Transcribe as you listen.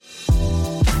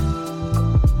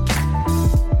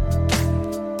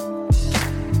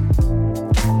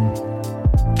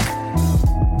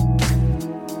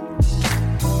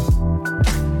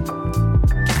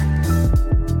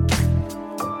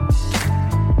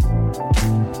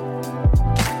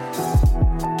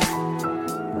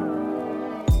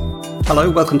Hello,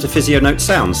 welcome to Physio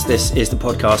Sounds. This is the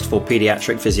podcast for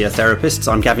paediatric physiotherapists.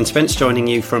 I'm Gavin Spence, joining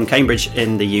you from Cambridge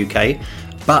in the UK.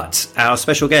 But our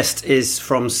special guest is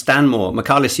from Stanmore.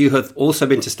 Michalis, you have also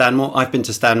been to Stanmore. I've been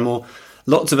to Stanmore.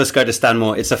 Lots of us go to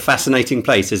Stanmore. It's a fascinating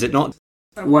place, is it not?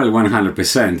 Well,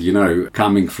 100%.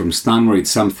 Coming from Stanmore,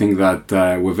 it's something that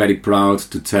we're very proud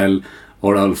to tell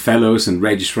all fellows and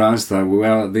registrars that we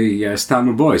are the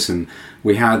Stanmore boys, and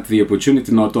we had the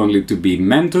opportunity not only to be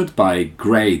mentored by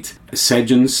great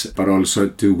surgeons, but also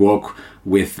to work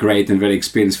with great and very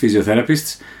experienced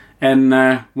physiotherapists. And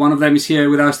one of them is here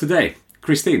with us today,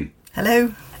 Christine.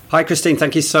 Hello. Hi, Christine.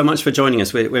 Thank you so much for joining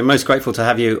us. We're most grateful to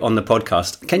have you on the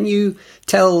podcast. Can you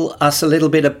tell us a little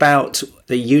bit about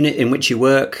the unit in which you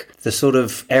work, the sort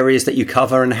of areas that you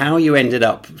cover, and how you ended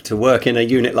up to work in a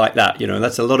unit like that?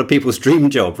 That's a lot of people's dream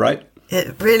job, right?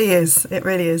 It really is. It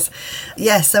really is.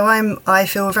 Yeah, so I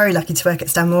feel very lucky to work at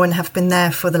Stanmore and have been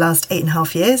there for the last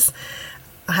 8.5 years.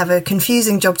 I have a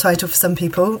confusing job title for some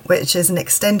people, which is an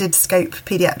extended scope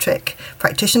paediatric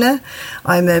practitioner.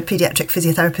 I'm a paediatric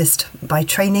physiotherapist by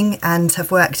training and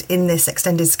have worked in this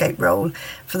extended scope role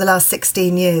for the last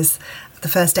 16 years. The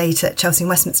first 8 at Chelsea and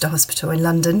Westminster Hospital in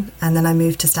London, and then I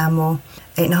moved to Stanmore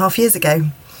 8.5 years ago.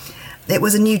 It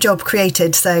was a new job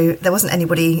created, so there wasn't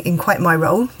anybody in quite my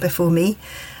role before me.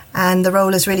 And the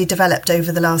role has really developed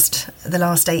over the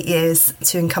last 8 years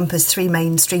to encompass 3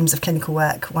 main streams of clinical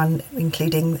work, one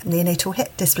including neonatal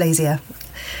hip dysplasia,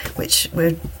 which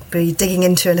we'll be digging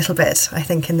into a little bit, I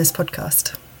think, in this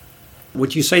podcast.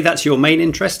 Would you say that's your main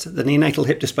interest, the neonatal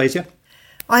hip dysplasia?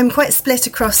 I'm quite split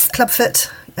across clubfoot,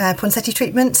 Ponseti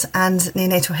treatment and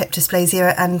neonatal hip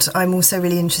dysplasia, and I'm also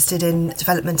really interested in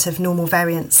development of normal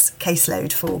variance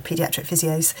caseload for paediatric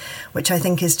physios, which I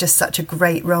think is just such a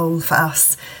great role for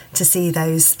us to see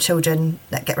those children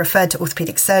that get referred to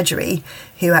orthopaedic surgery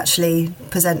who actually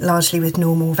present largely with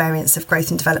normal variants of growth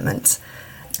and development.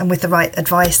 And with the right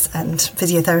advice and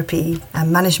physiotherapy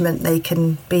and management, they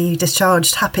can be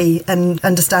discharged happy and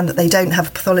understand that they don't have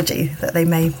a pathology that they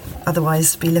may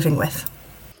otherwise be living with.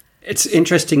 It's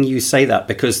interesting you say that,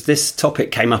 because this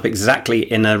topic came up exactly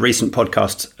in a recent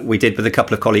podcast we did with a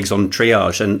couple of colleagues on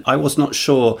triage, and I was not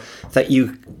sure that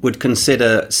you would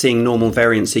consider seeing normal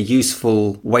variants a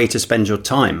useful way to spend your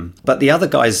time. But the other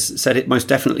guys said it most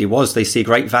definitely was. They see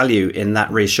great value in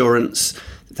that reassurance,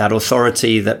 that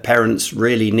authority that parents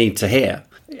really need to hear.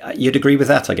 You'd agree with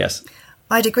that, I guess?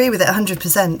 I'd agree with it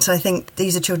 100%. I think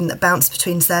these are children that bounce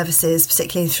between services,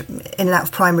 particularly in and out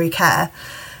of primary care,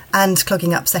 and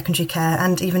clogging up secondary care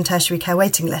and even tertiary care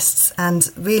waiting lists.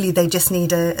 And really, they just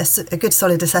need a good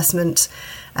solid assessment,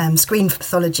 screen for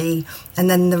pathology, and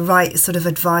then the right sort of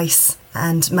advice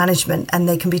and management, and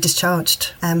they can be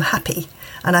discharged happy.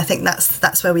 And I think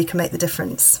that's where we can make the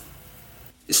difference.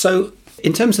 So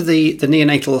in terms of the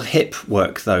neonatal hip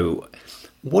work, though,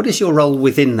 what is your role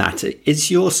within that? Is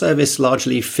your service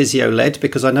largely physio-led?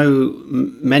 Because I know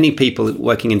many people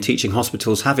working in teaching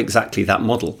hospitals have exactly that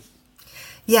model.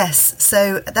 Yes,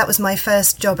 so that was my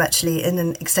first job actually in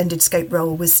an extended scope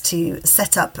role, was to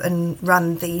set up and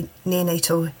run the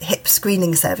neonatal hip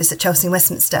screening service at Chelsea and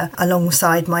Westminster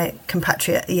alongside my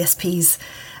compatriot ESPs.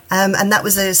 And that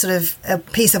was a sort of a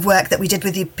piece of work that we did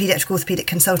with the paediatric orthopaedic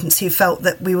consultants who felt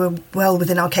that we were well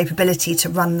within our capability to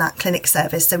run that clinic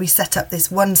service. So we set up this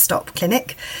one-stop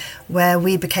clinic where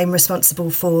we became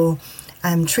responsible for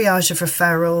triage of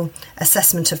referral,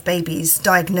 assessment of babies,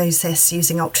 diagnosis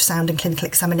using ultrasound and clinical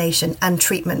examination, and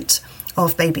treatment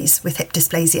of babies with hip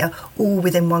dysplasia, all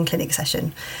within one clinic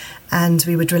session. And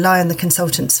we would rely on the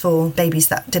consultants for babies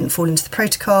that didn't fall into the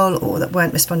protocol or that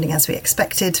weren't responding as we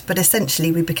expected. But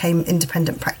essentially, we became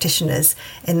independent practitioners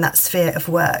in that sphere of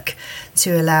work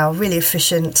to allow really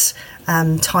efficient,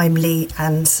 timely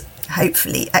and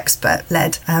hopefully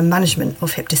expert-led management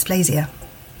of hip dysplasia.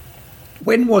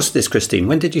 When was this, Christine?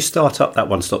 When did you start up that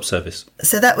one-stop service?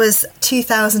 So that was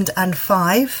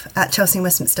 2005 at Chelsea and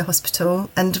Westminster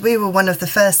Hospital, and we were one of the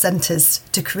first centres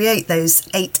to create those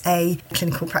 8A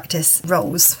clinical practice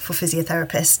roles for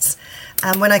physiotherapists.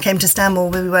 And when I came to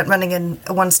Stanmore, we weren't running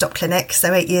a one-stop clinic,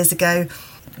 so 8 years ago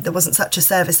there wasn't such a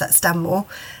service at Stanmore.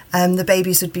 The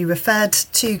babies would be referred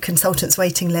to consultants'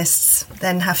 waiting lists,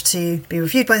 then have to be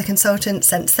reviewed by the consultant,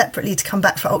 sent separately to come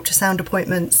back for ultrasound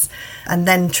appointments, and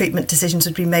then treatment decisions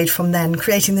would be made from then,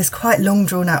 creating this quite long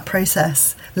drawn-out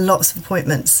process, lots of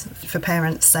appointments for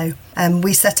parents. So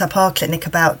we set up our clinic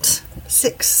about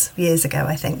 6 years ago,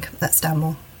 I think, at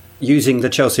Stanmore. Using the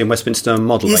Chelsea and Westminster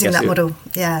model, Using I guess. that model,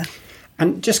 yeah.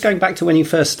 And just going back to when you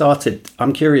first started,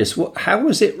 I'm curious, how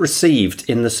was it received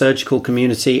in the surgical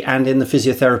community and in the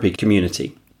physiotherapy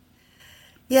community?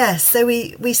 Yes, so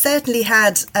we certainly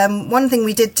had, one thing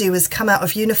we did do was come out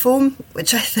of uniform,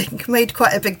 which I think made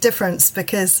quite a big difference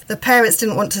because the parents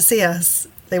didn't want to see us.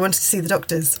 They wanted to see the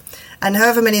doctors. And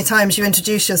however many times you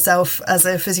introduce yourself as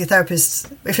a physiotherapist,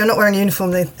 if you're not wearing a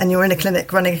uniform and you're in a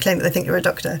clinic, running a clinic, they think you're a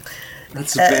doctor.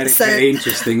 That's very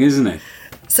interesting, isn't it?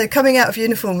 So coming out of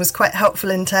uniform was quite helpful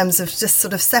in terms of just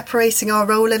sort of separating our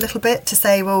role a little bit to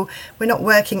say, well, we're not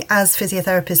working as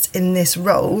physiotherapists in this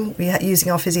role. We are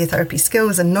using our physiotherapy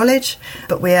skills and knowledge,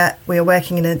 but we are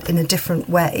working in a different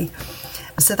way.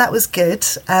 So that was good.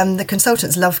 The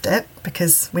consultants loved it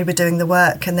because we were doing the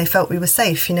work and they felt we were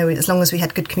safe. You know, as long as we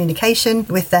had good communication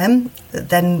with them,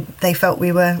 then they felt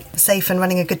we were safe and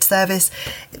running a good service.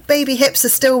 Baby hips are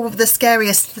still the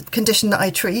scariest condition that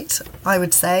I treat, I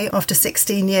would say. After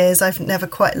 16 years, I've never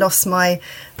quite lost my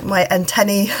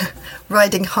antennae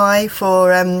riding high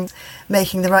for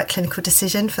making the right clinical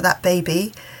decision for that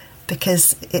baby,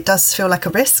 because it does feel like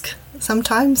a risk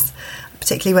sometimes.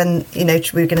 Particularly when, you know,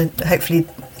 we're going to hopefully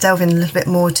delve in a little bit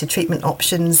more to treatment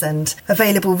options and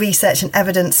available research and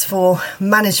evidence for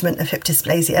management of hip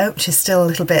dysplasia, which is still a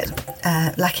little bit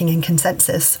lacking in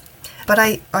consensus. But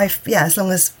as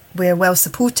long as we're well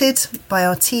supported by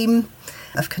our team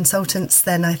of consultants,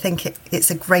 then I think it's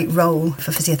a great role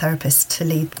for physiotherapists to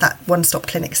lead that one-stop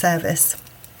clinic service.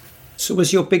 So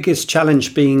was your biggest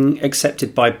challenge being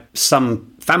accepted by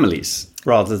some families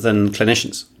rather than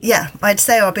clinicians? Yeah, I'd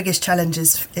say our biggest challenge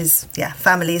is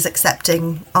families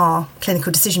accepting our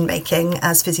clinical decision making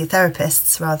as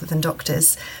physiotherapists rather than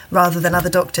doctors, rather than other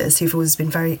doctors who've always been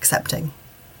very accepting.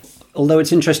 Although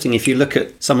it's interesting, if you look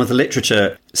at some of the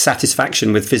literature,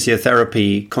 satisfaction with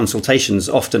physiotherapy consultations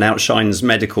often outshines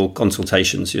medical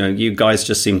consultations. You know, you guys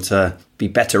just seem to be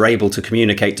better able to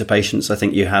communicate to patients. I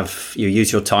think you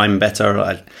use your time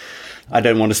better. I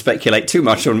don't want to speculate too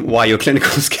much on why your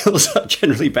clinical skills are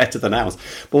generally better than ours.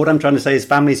 But what I'm trying to say is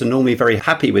families are normally very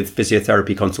happy with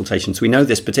physiotherapy consultations. We know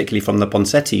this particularly from the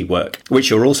Ponseti work, which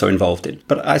you're also involved in.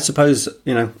 But I suppose,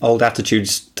 you know, old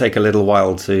attitudes take a little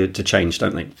while to change,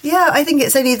 don't they? Yeah, I think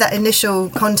it's only that initial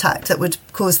contact that would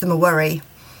cause them a worry.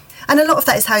 And a lot of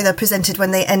that is how they're presented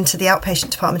when they enter the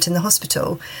outpatient department in the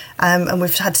hospital. And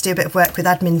we've had to do a bit of work with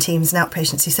admin teams and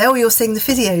outpatients who say, oh, you're seeing the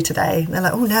physio today. And they're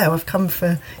like, oh, no, I've come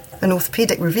for an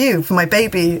orthopaedic review for my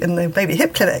baby in the baby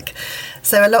hip clinic.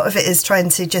 So a lot of it is trying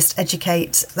to just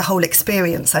educate the whole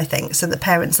experience, I think, so that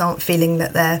parents aren't feeling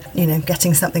that they're, you know,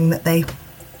 getting something that they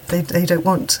don't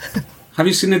want. Have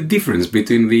you seen a difference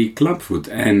between the clubfoot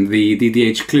and the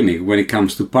DDH clinic when it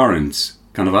comes to parents'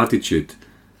 kind of attitude?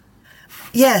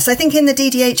 Yes, I think in the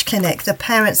DDH clinic, the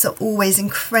parents are always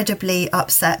incredibly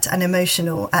upset and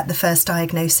emotional at the first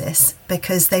diagnosis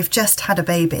because they've just had a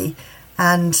baby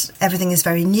and everything is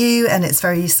very new and it's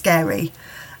very scary.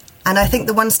 And I think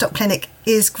the one-stop clinic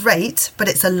is great, but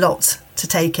it's a lot to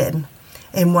take in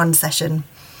one session.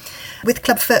 With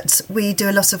Clubfoot, we do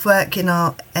a lot of work in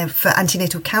our for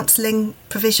antenatal counselling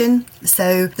provision.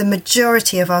 So the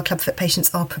majority of our Clubfoot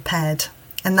patients are prepared.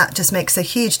 And that just makes a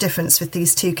huge difference with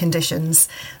these two conditions.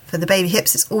 For the baby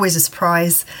hips, it's always a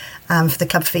surprise. For the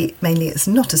club feet, mainly it's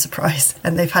not a surprise.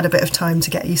 And they've had a bit of time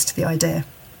to get used to the idea.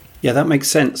 Yeah, that makes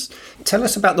sense. Tell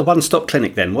us about the one-stop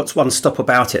clinic then. What's one-stop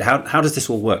about it? How does this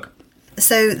all work?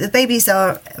 So the babies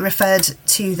are referred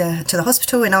to the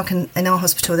hospital. In our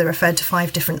hospital, they're referred to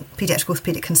 5 different paediatric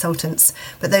orthopaedic consultants.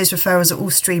 But those referrals are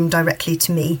all streamed directly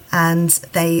to me. And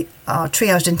they are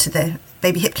triaged into the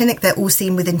baby hip clinic. They're all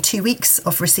seen within 2 weeks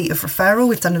of receipt of referral.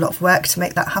 We've done a lot of work to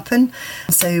make that happen.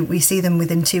 So we see them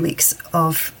within 2 weeks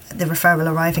of the referral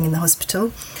arriving in the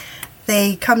hospital.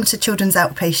 They come to children's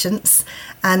outpatients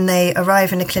and they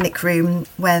arrive in a clinic room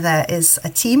where there is a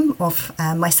team of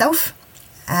myself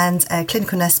and a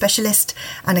clinical nurse specialist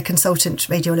and a consultant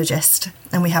radiologist.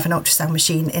 And we have an ultrasound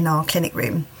machine in our clinic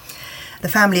room. The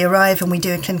family arrive and we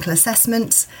do a clinical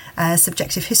assessment,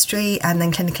 subjective history, and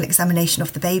then clinical examination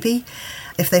of the baby.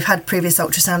 If they've had previous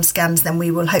ultrasound scans, then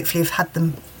we will hopefully have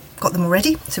got them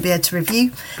already to be able to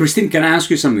review. Christine, can I ask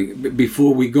you something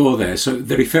before we go there? So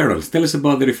the referrals, tell us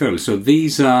about the referrals. So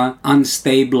these are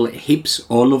unstable hips,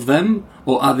 all of them,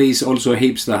 or are these also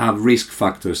hips that have risk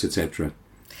factors, etc.?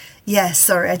 Yes,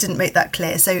 sorry, I didn't make that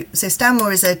clear. So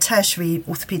Stanmore is a tertiary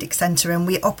orthopaedic centre and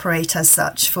we operate as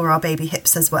such for our baby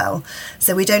hips as well.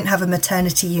 So we don't have a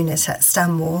maternity unit at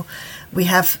Stanmore. We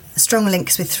have strong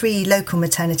links with 3 local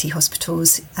maternity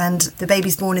hospitals, and the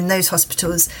babies born in those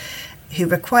hospitals who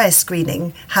require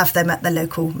screening have them at the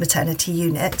local maternity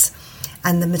unit.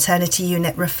 And the maternity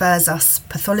unit refers us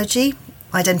pathology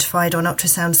identified on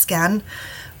ultrasound scan.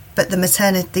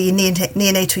 but the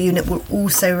neonatal unit will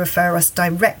also refer us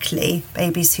directly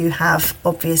babies who have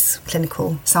obvious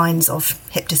clinical signs of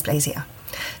hip dysplasia.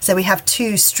 So we have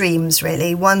two streams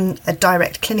really, one a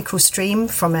direct clinical stream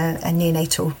from a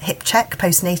neonatal hip check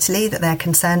postnatally that they're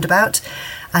concerned about,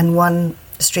 and one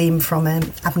stream from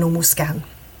an abnormal scan.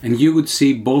 And you would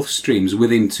see both streams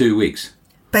within 2 weeks?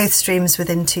 Both streams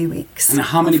within 2 weeks. And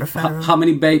how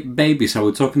many babies are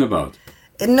we talking about?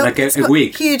 Like a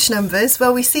week? Huge numbers.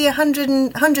 Well, we see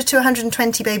 100 to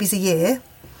 120 babies a year.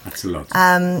 That's a lot.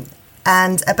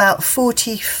 And about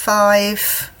 30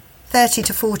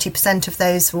 to 40% of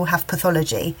those will have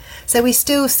pathology. So we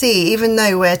still see, even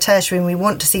though we're tertiary and we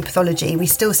want to see pathology, we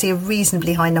still see a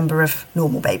reasonably high number of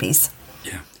normal babies.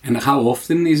 Yeah. And how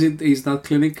often is that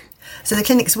clinic? So the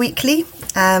clinic's weekly.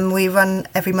 We run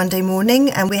every Monday morning,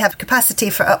 and we have capacity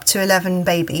for up to 11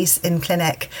 babies in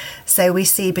clinic. So we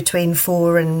see between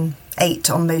 4 and 8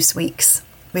 on most weeks.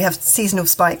 We have seasonal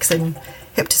spikes in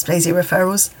hip dysplasia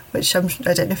referrals, which I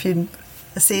don't know if you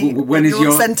see. When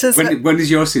is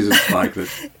your season spike then?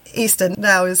 Easter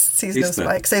now is seasonal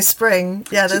spike. So spring,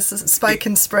 there's a spike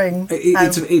in spring.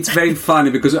 It's very funny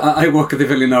because I work at the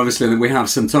Evelyn obviously, and we have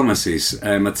St. Thomas's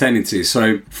maternity.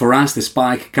 So for us, the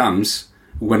spike comes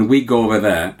when we go over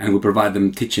there and we provide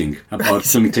them teaching about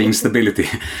clinical instability.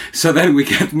 So then we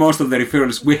get most of the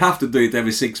referrals. We have to do it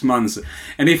every 6 months,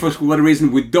 and if for whatever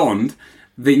reason we don't,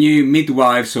 the new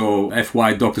midwives or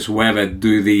FY doctors, whoever,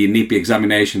 do the NIPI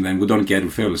examination, then we don't get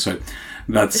referrals. So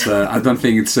that's I don't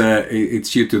think it's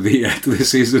due to the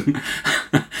season,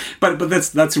 but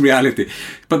that's reality.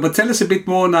 But tell us a bit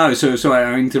more now. So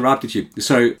I interrupted you.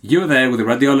 So you're there with the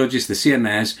radiologist, the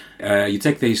CNS. You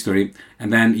take the history,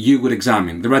 and then you would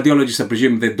examine. The radiologists, I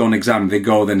presume, they don't examine. They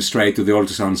go then straight to the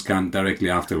ultrasound scan directly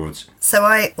afterwards. So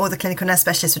I, or the clinical nurse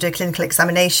specialist, would do a clinical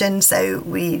examination. So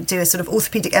we do a sort of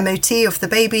orthopaedic MOT of the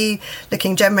baby,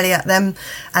 looking generally at them,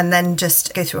 and then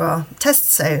just go through our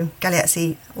tests. So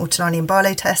Galeazzi, Ortolani and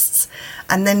Barlow tests.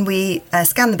 And then we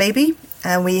scan the baby.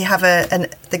 And we have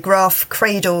the graph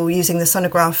cradle using the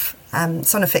sonograph,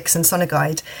 Sonofix and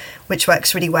Sonoguide, which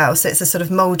works really well. So it's a sort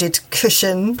of moulded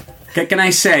cushion. Can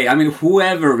I say, I mean,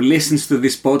 whoever listens to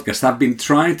this podcast, I've been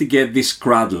trying to get this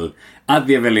cradle at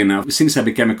the Evelina since I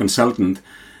became a consultant.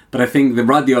 But I think the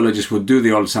radiologists who do the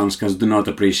ultrasound scans do not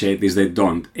appreciate this. They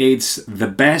don't. It's the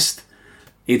best.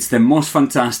 It's the most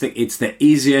fantastic. It's the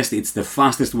easiest. It's the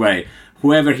fastest way.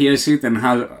 Whoever hears it and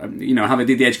have a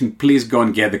DDH can please go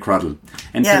and get the cradle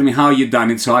and tell me how you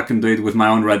done it so I can do it with my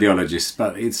own radiologist.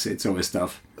 But it's always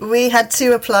tough. We had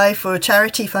to apply for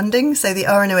charity funding, so the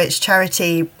RNOH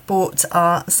charity bought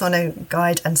our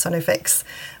Sonoguide and Sonofix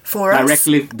for us.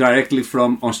 Directly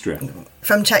from Austria?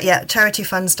 From charity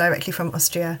funds directly from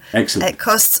Austria. Excellent. It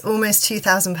costs almost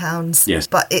 £2,000, yes,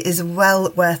 but it is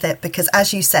well worth it because,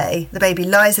 as you say, the baby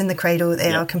lies in the cradle,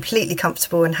 they are completely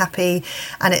comfortable and happy,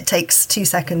 and it takes 2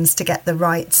 seconds to get the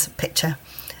right picture.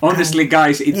 Honestly,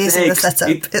 guys, it's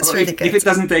really good. If it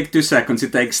doesn't take 2 seconds,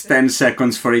 it takes 10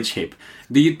 seconds for each hip.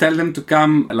 Do you tell them to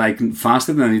come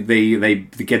faster than they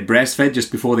get breastfed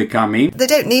just before they come in? They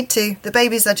don't need to. The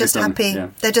babies are just happy. Yeah.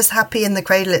 They're just happy in the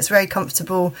cradle. It's very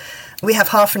comfortable. We have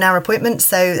half an hour appointments,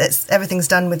 so everything's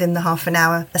done within the half an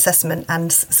hour assessment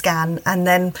and scan. And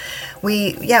then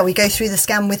we go through the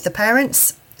scan with the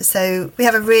parents. So we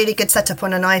have a really good setup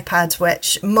on an iPad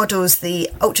which models the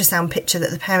ultrasound picture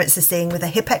that the parents are seeing with a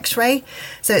hip x-ray.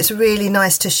 So it's really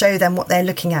nice to show them what they're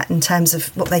looking at in terms of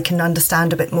what they can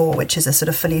understand a bit more, which is a sort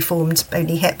of fully formed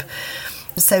bony hip.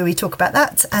 So we talk about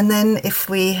that, and then if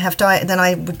we have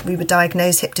we would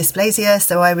diagnose hip dysplasia.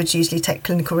 So I would usually take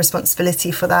clinical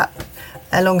responsibility for that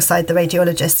alongside the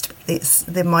radiologist. It's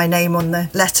my name on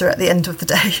the letter at the end of the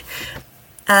day.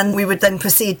 And we would then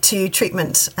proceed to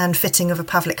treatment and fitting of a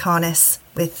Pavlik harness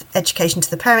with education to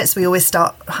the parents. We always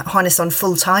start harness on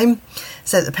full time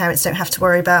so that the parents don't have to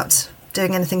worry about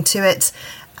doing anything to it.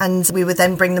 And we would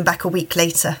then bring them back a week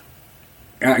later.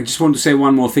 I just want to say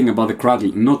one more thing about the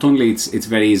cradle. Not only it's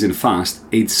very easy and fast,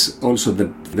 it's also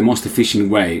the most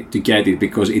efficient way to get it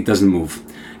because it doesn't move.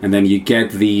 And then you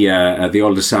get the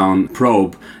ultrasound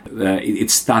probe,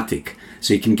 it's static.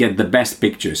 So you can get the best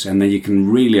pictures and then you can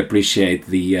really appreciate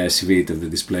the severity of the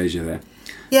dysplasia there.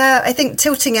 Yeah, I think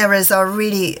tilting errors are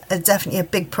really definitely a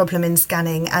big problem in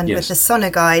scanning. And with the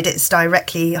Sonoguide, it's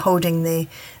directly holding the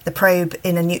probe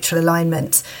in a neutral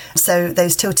alignment. So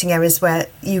those tilting errors where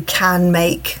you can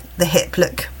make the hip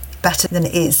look better than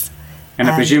it is. And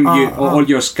I presume all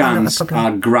your scans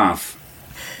are graph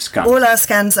scans. All our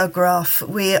scans are graph.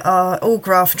 We are all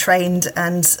graph trained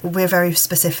and we're very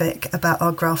specific about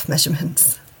our graph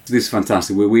measurements. This is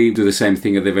fantastic. We do the same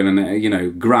thing at the event,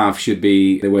 and graph should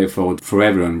be the way forward for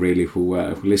everyone really who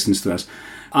listens to us.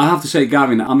 I have to say,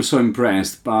 Gavin, I'm so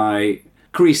impressed by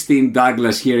Christine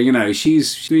Douglas here.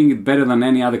 She's doing it better than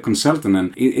any other consultant,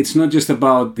 and it's not just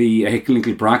about the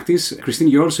clinical practice. Christine,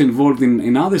 you're also involved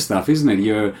in other stuff, isn't it?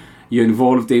 You're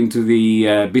involved into the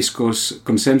BISCOS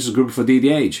consensus group for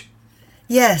DDH.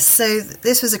 Yes, so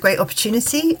this was a great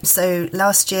opportunity. So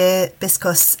last year,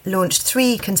 BISCOS launched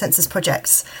 3 consensus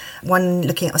projects, one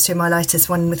looking at osteomyelitis,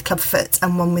 one with clubfoot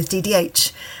and one with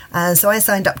DDH. So I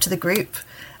signed up to the group,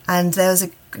 and there was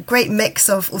a great mix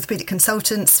of orthopaedic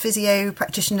consultants, physio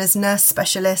practitioners, nurse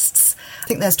specialists. I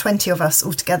think there's 20 of us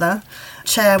altogether.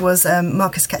 Chair was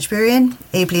Marcus Kachburian,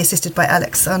 ably assisted by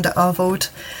Alexander Arvold.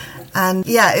 And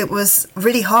yeah, it was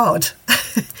really hard.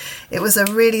 It was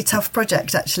a really tough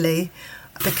project, actually,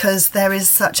 because there is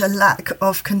such a lack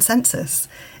of consensus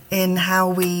in how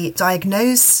we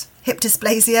diagnose hip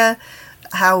dysplasia,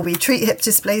 how we treat hip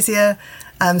dysplasia.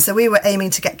 So we were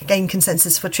aiming to gain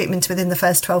consensus for treatment within the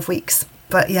first 12 weeks.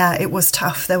 But yeah, it was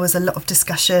tough. There was a lot of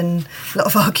discussion, a lot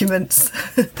of arguments.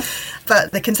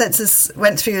 But the consensus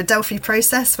went through a Delphi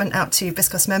process, went out to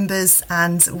BISCOS members,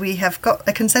 and we have got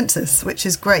a consensus, which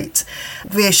is great.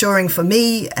 Reassuring for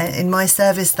me in my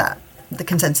service that the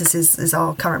consensus is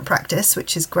our current practice,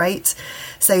 which is great.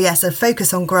 So yes, a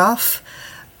focus on graph,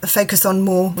 a focus on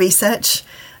more research,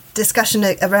 discussion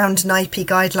around NIPE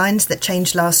guidelines that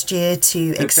changed last year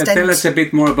to extend... Tell us a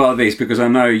bit more about this, because I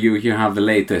know you have the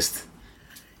latest.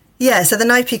 Yeah, so the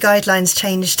NIPE guidelines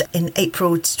changed in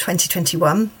April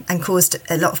 2021 and caused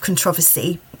a lot of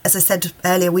controversy. As I said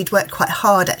earlier, we'd worked quite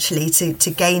hard actually to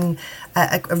gain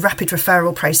a rapid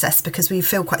referral process, because we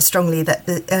feel quite strongly that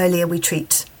the earlier we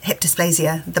treat hip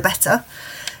dysplasia, the better.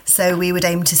 So we would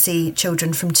aim to see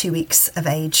children from 2 weeks of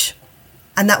age.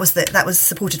 And that was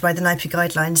supported by the NIPE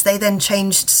guidelines. They then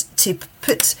changed to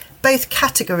put both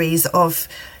categories of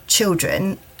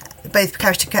children, both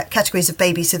categories of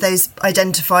babies, so those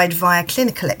identified via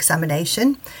clinical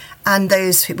examination and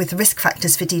those with risk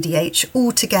factors for DDH,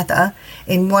 all together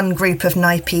in one group of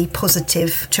NIPE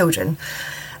positive children.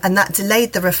 And that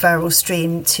delayed the referral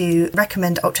stream to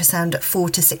recommend ultrasound at 4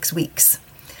 to 6 weeks.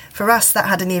 For us, that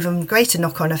had an even greater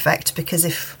knock-on effect, because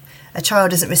if a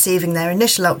child isn't receiving their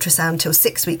initial ultrasound till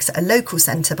 6 weeks at a local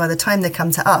centre, by the time they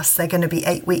come to us, they're going to be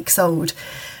 8 weeks old.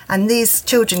 And these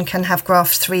children can have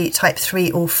graft 3, type 3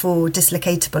 or 4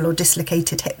 dislocatable or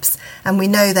dislocated hips. And we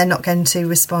know they're not going to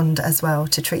respond as well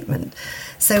to treatment.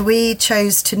 So we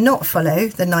chose to not follow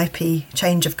the NIPE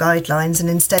change of guidelines and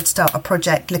instead start a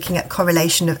project looking at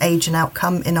correlation of age and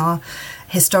outcome in our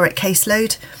historic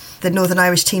caseload. The Northern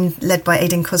Irish team, led by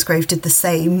Aidan Cosgrove, did the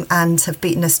same and have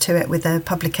beaten us to it with a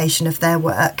publication of their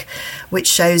work, which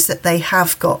shows that they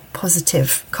have got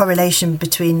positive correlation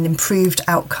between improved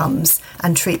outcomes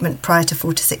and treatment prior to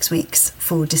 4 to 6 weeks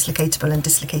for dislocatable and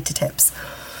dislocated hips.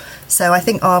 So I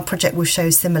think our project will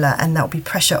show similar, and there will be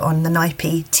pressure on the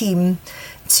NIPE team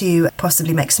to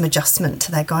possibly make some adjustment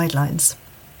to their guidelines.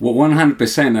 Well,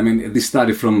 100%. I mean, this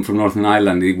study from Northern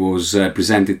Ireland, it was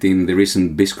presented in the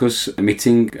recent BISCOS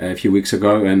meeting a few weeks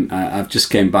ago, and I've just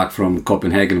came back from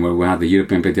Copenhagen, where we had the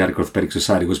European Paediatric Orthopaedic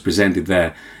Society. It was presented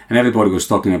there, and everybody was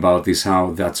talking about this,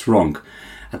 how that's wrong.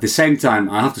 At the same time,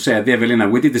 I have to say, at the Evelina,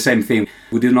 we did the same thing.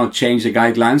 We did not change the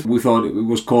guidelines. We thought it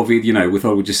was COVID, we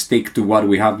thought we'd just stick to what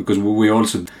we have, because we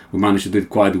managed to do it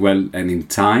quite well and in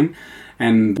time.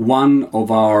 And one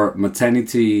of our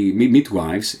maternity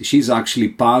midwives, she's actually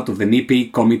part of the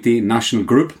NIPE committee national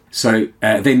group. So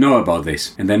they know about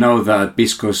this, and they know that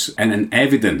BISCOS and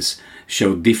evidence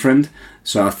show different.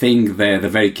 So I think they're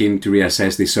very keen to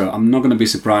reassess this. So I'm not going to be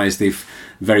surprised if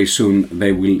very soon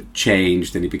they will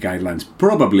change the NIPE guidelines,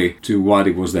 probably to what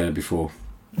it was there before.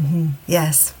 Mm-hmm.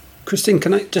 Yes. Christine,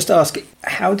 can I just ask,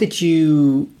 how did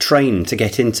you train to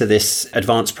get into this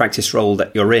advanced practice role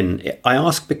that you're in? I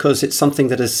ask because it's something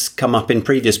that has come up in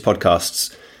previous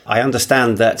podcasts. I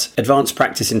understand that advanced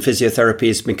practice in physiotherapy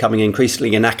is becoming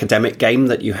increasingly an academic game,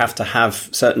 that you have to have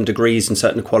certain degrees and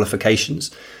certain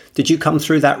qualifications. Did you come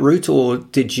through that route, or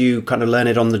did you kind of learn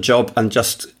it on the job and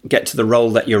just get to the role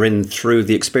that you're in through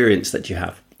the experience that you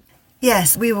have?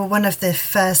 Yes, we were one of the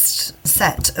first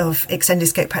set of extended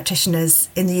scope practitioners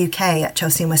in the UK at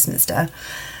Chelsea and Westminster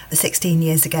 16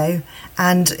 years ago.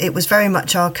 And it was very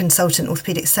much our consultant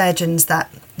orthopaedic surgeons that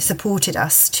supported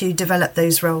us to develop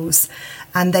those roles,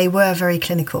 and they were very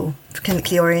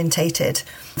clinically orientated.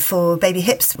 For baby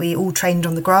hips, we all trained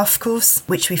on the graph course,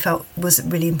 which we felt was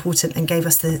really important and gave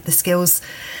us the skills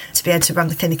to be able to run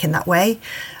the clinic in that way.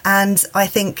 And I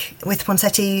think with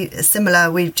Ponseti,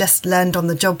 similar, we've just learned on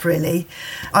the job, really.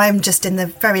 I'm just in the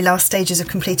very last stages of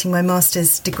completing my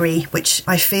master's degree, which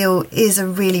I feel is a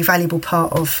really valuable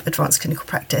part of advanced clinical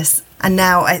practice. And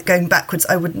now, going backwards,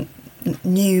 I wouldn't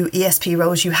new ESP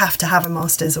roles, you have to have a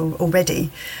master's already,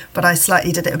 but I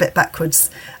slightly did it a bit backwards.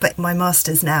 But my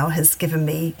master's now has given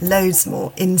me loads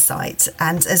more insight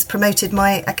and has promoted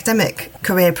my academic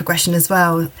career progression as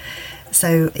well.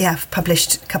 So yeah, I've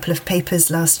published a couple of papers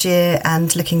last year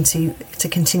and looking to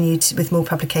continue with more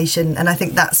publication. And I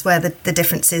think that's where the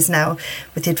difference is now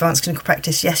with the advanced clinical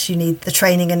practice. Yes, you need the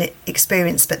training and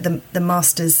experience, but the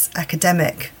master's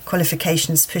academic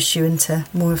qualifications push you into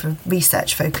more of a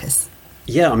research focus.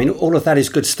 Yeah, I mean, all of that is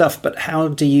good stuff, but how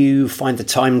do you find the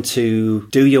time to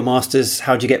do your master's?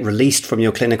 How do you get released from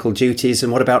your clinical duties?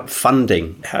 And what about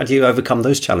funding? How do you overcome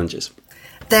those challenges?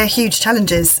 They're huge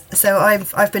challenges. So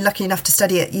I've been lucky enough to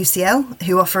study at UCL,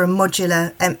 who offer a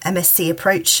modular MSc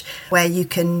approach where you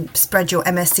can spread your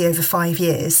MSc over 5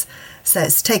 years. So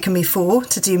it's taken me 4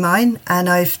 to do mine, and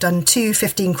I've done 2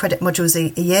 15-credit modules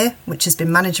a year, which has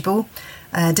been manageable.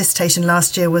 Dissertation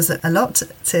last year was a lot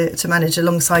to manage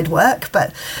alongside work,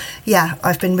 but yeah,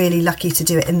 I've been really lucky to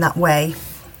do it in that way.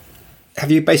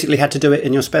 Have you basically had to do it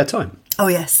in your spare time? Oh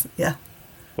yes, yeah.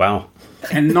 Wow.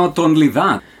 And not only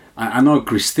that, I know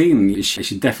Christine,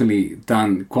 she definitely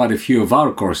done quite a few of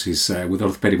our courses with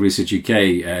Orthopaedic Research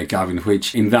UK, Gavin,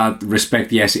 which in that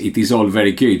respect, yes, it is all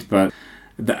very good, but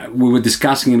we were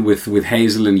discussing it with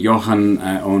Hazel and Johan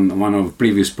on one of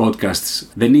previous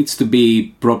podcasts. There needs to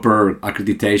be proper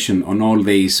accreditation on all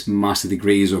these master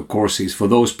degrees or courses for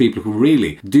those people who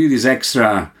really do this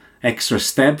extra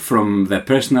step from their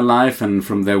personal life and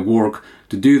from their work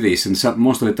to do this. And so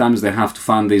most of the times they have to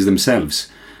fund these themselves,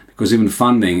 because even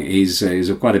funding is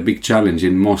quite a big challenge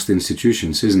in most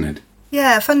institutions, isn't it?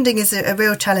 Yeah, funding is a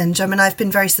real challenge. I mean, I've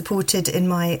been very supported in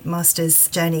my master's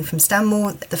journey from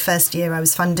Stanmore. The first year I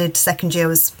was funded, second year I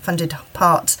was funded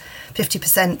part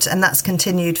 50%, and that's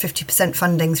continued 50%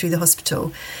 funding through the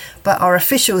hospital. But our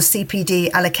official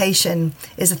CPD allocation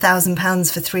is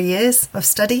 £1,000 for 3 years of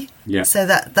study. Yeah. So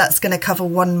that's going to cover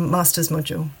one master's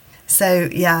module. So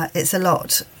yeah, it's a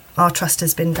lot. Our trust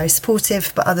has been very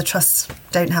supportive, but other trusts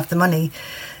don't have the money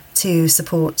to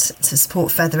support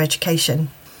further education.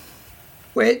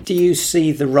 Where do you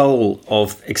see the role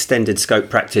of extended scope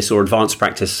practice or advanced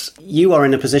practice? You are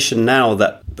in a position now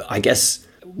that I guess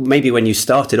maybe when you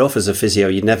started off as a physio,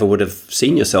 you never would have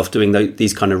seen yourself doing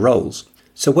these kind of roles.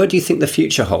 So where do you think the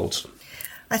future holds?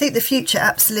 I think the future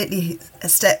absolutely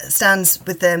stands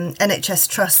with the NHS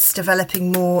trusts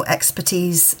developing more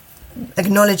expertise,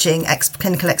 acknowledging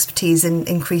clinical expertise in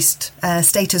increased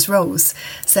status roles.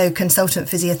 So consultant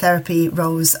physiotherapy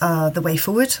roles are the way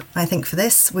forward, I think, for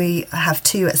this. We have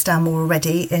 2 at Stanmore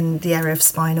already in the area of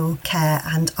spinal care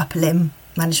and upper limb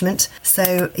management.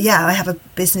 So yeah, I have a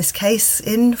business case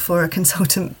in for a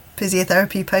consultant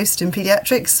physiotherapy post in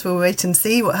paediatrics. We'll wait and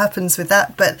see what happens with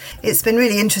that. But it's been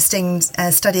really interesting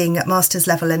studying at master's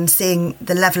level and seeing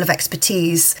the level of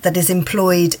expertise that is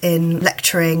employed in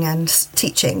lecturing and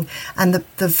teaching. And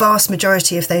the vast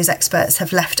majority of those experts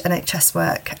have left NHS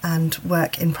work and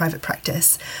work in private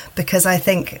practice, because I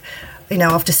think,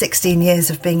 after 16 years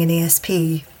of being an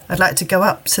ESP, I'd like to go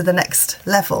up to the next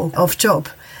level of job.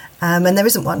 And there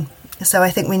isn't one. So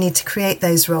I think we need to create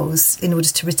those roles in order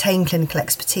to retain clinical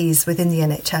expertise within the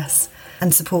NHS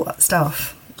and support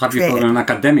staff. Have you thought an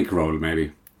academic role,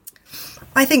 maybe?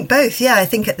 I think both, yeah. I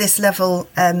think at this level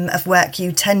of work,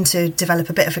 you tend to develop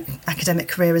a bit of an academic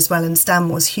career as well, and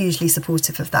Stanmore's hugely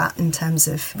supportive of that in terms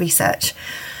of research.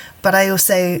 But I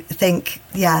also think,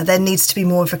 there needs to be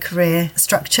more of a career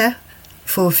structure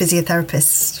for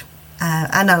physiotherapists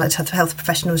and allied health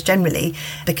professionals generally,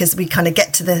 because we kind of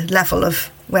get to the level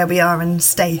of where we are and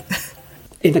stay.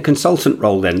 In a consultant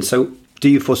role then, so do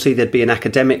you foresee there'd be an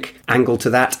academic angle to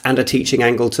that and a teaching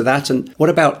angle to that? And what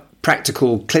about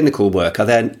practical clinical work? Are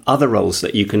there other roles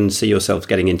that you can see yourselves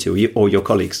getting into, or your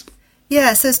colleagues?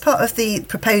 Yeah, so as part of the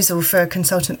proposal for a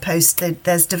consultant post,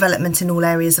 there's development in all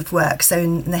areas of work. So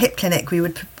in the hip clinic, we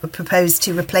would propose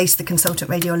to replace the consultant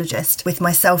radiologist with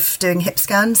myself doing hip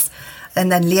scans, and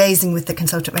then liaising with the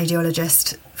consultant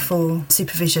radiologist for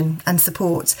supervision and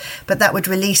support. But that would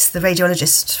release the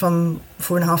radiologist from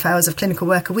 4.5 hours of clinical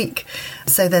work a week.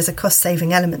 So there's a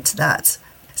cost-saving element to that.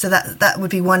 So that would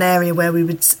be one area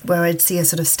where I'd see a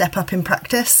sort of step up in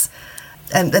practice.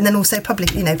 And then also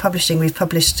publishing. We've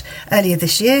published earlier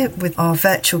this year with our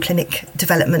virtual clinic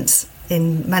developments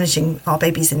in managing our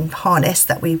babies in harness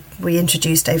that we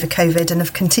introduced over COVID and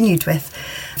have continued with,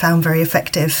 found very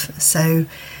effective. So,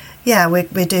 yeah,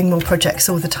 we're doing more projects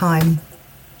all the time.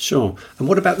 Sure. And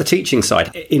what about the teaching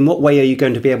side? In what way are you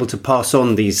going to be able to pass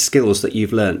on these skills that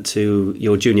you've learnt to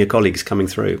your junior colleagues coming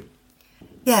through?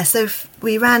 Yeah, so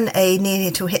we ran a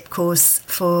neonatal hip course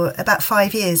for about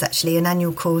 5 years, actually, an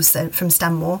annual course from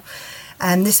Stanmore.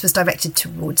 And this was directed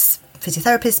towards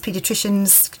physiotherapists,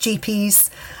 paediatricians, GPs.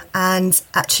 And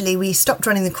actually, we stopped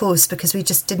running the course because we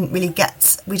just didn't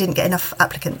get enough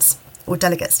applicants or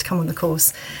delegates to come on the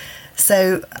course.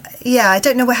 So, yeah, I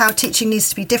don't know how teaching needs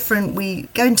to be different. We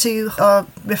go into our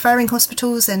referring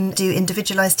hospitals and do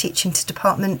individualised teaching to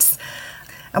departments.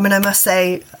 I mean, I must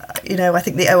say, I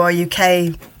think the OR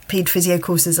UK paed physio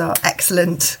courses are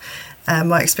excellent.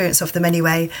 My experience of them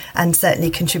anyway, and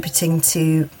certainly contributing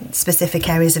to specific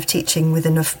areas of teaching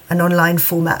within an online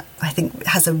format, I think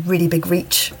has a really big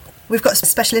reach. We've got a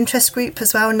special interest group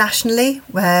as well nationally,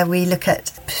 where we look at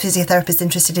physiotherapists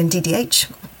interested in DDH.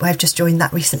 I've just joined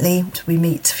that recently. We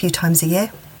meet a few times a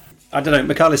year. I don't know,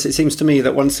 Michalis, it seems to me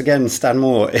that once again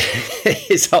Stanmore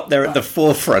is up there at the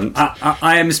forefront.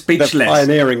 I am speechless. The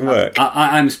pioneering work.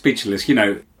 I'm speechless.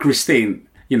 Christine,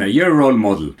 you're a role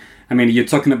model. I mean, you're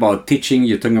talking about teaching,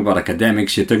 you're talking about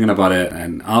academics, you're talking about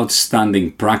an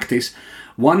outstanding practice.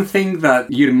 One thing that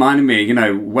you reminded me,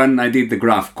 when I did the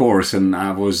graph course and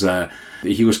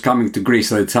he was coming to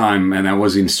Greece at the time and I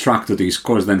was instructor to his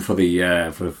course then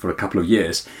for a couple of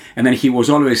years. And then he was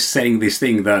always saying this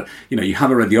thing that, you have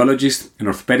a radiologist, an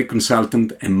orthopaedic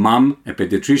consultant, a mum, a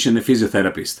pediatrician, a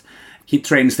physiotherapist. He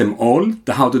trains them all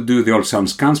how to do the ultrasound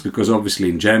scans because obviously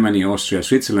in Germany, Austria,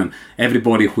 Switzerland,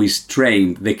 everybody who is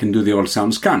trained, they can do the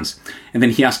ultrasound scans. And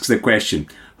then he asks the question,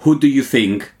 who do you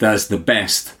think does the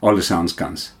best ultrasound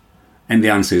scans? And the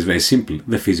answer is very simple,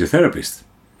 the physiotherapist.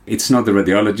 It's not the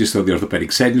radiologist or the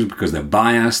orthopedic surgeons because they're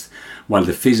biased, while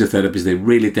the physiotherapists, they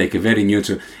really take a very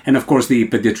neutral. And of course, the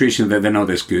pediatrician, they're not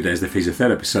as good as the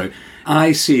physiotherapist. So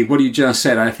I see what you just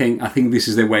said. I think this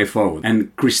is the way forward.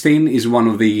 And Christine is one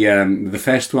of the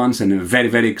first ones and very,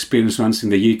 very experienced ones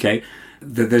in the UK.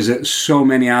 There's so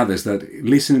many others that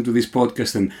listen to this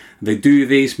podcast and they do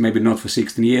this, maybe not for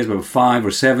 16 years, but for 5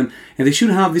 or 7. And they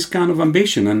should have this kind of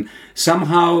ambition. And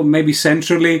somehow, maybe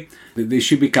centrally, there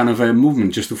should be kind of a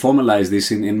movement just to formalize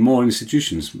this in more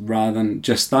institutions rather than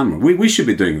just Stanmore. We should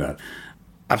be doing that.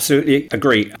 Absolutely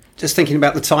agree. Just thinking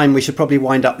about the time, we should probably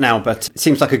wind up now, but it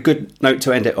seems like a good note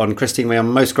to end it on. Christine, we are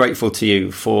most grateful to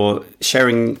you for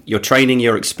sharing your training,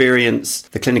 your experience,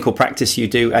 the clinical practice you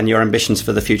do, and your ambitions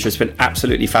for the future. It's been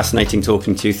absolutely fascinating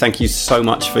talking to you. Thank you so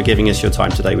much for giving us your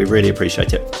time today. We really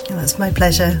appreciate it. Oh, it's my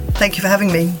pleasure. Thank you for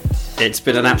having me. It's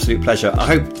been an absolute pleasure. I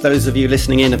hope those of you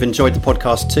listening in have enjoyed the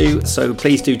podcast too. So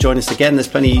please do join us again. There's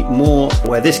plenty more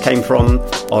where this came from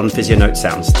on Physio Note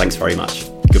Sounds. Thanks very much.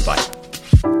 Goodbye.